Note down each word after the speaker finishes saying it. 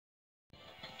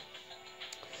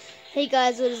Hey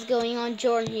guys, what is going on?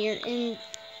 Jordan here, and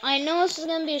I know this is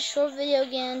going to be a short video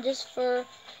again just for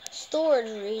storage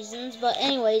reasons, but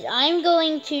anyways, I'm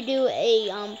going to do a,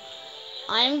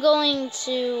 I'm going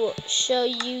to show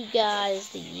you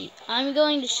guys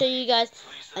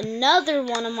another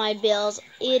one of my builds.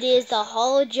 It is the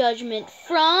Hall of Judgment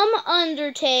from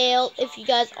Undertale, if you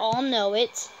guys all know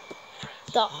it.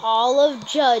 The Hall of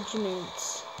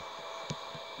Judgment.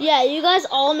 Yeah, you guys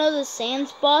all know the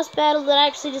Sans boss battle. That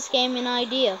actually just gave me an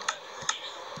idea.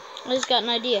 I just got an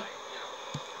idea.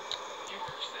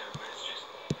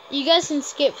 You guys can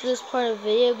skip this part of the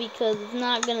video because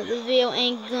the video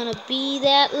ain't gonna be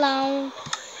that long.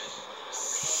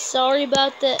 Sorry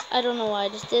about that. I don't know why I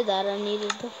just did that. I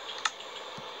needed to.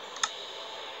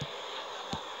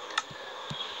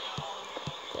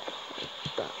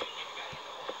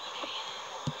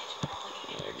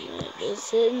 Just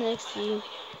sit next to you.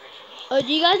 Oh,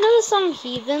 do you guys know the song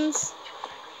Heathens?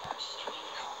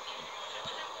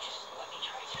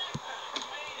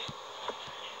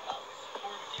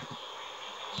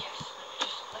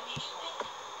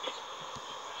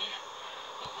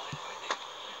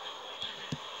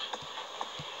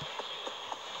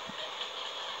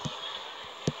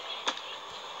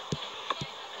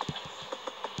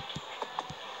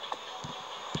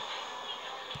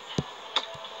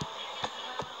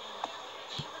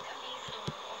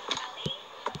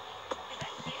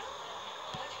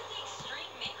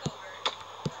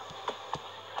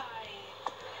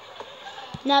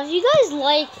 Now, if you guys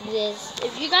like this,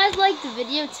 if you guys like the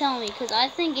video, tell me, because I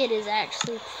think it is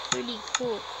actually pretty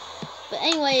cool. But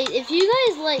anyway, if you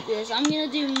guys like this, I'm going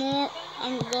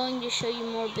to show you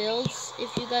more builds,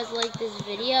 if you guys like this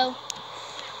video.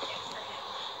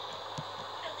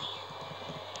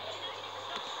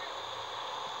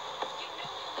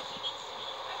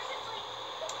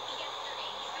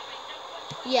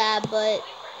 Yeah, but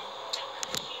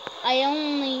I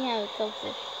only have a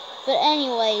couple. But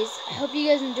anyways, I hope you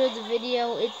guys enjoyed the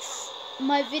video.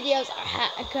 My videos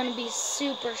are gonna be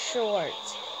super short.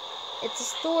 It's a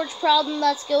storage problem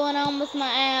that's going on with my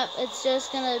app. It's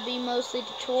just gonna be mostly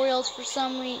tutorials for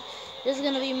some reason. It's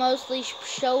gonna be mostly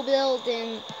show build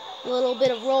and a little bit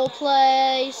of role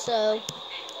play. So,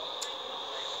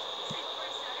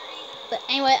 but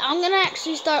anyway, I'm gonna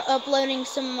actually start uploading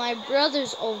some of my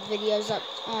brother's old videos up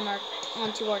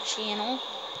onto our channel.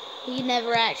 He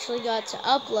never actually got to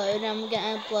upload. I'm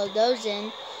gonna upload those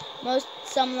in.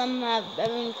 Some of them have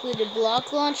included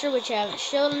Block Launcher, which I haven't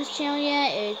showed on this channel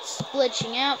yet. It's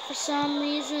glitching out for some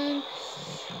reason.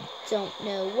 Don't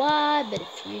know why, but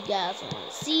if you guys want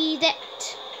to see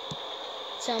that,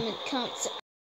 tell me in the comment section.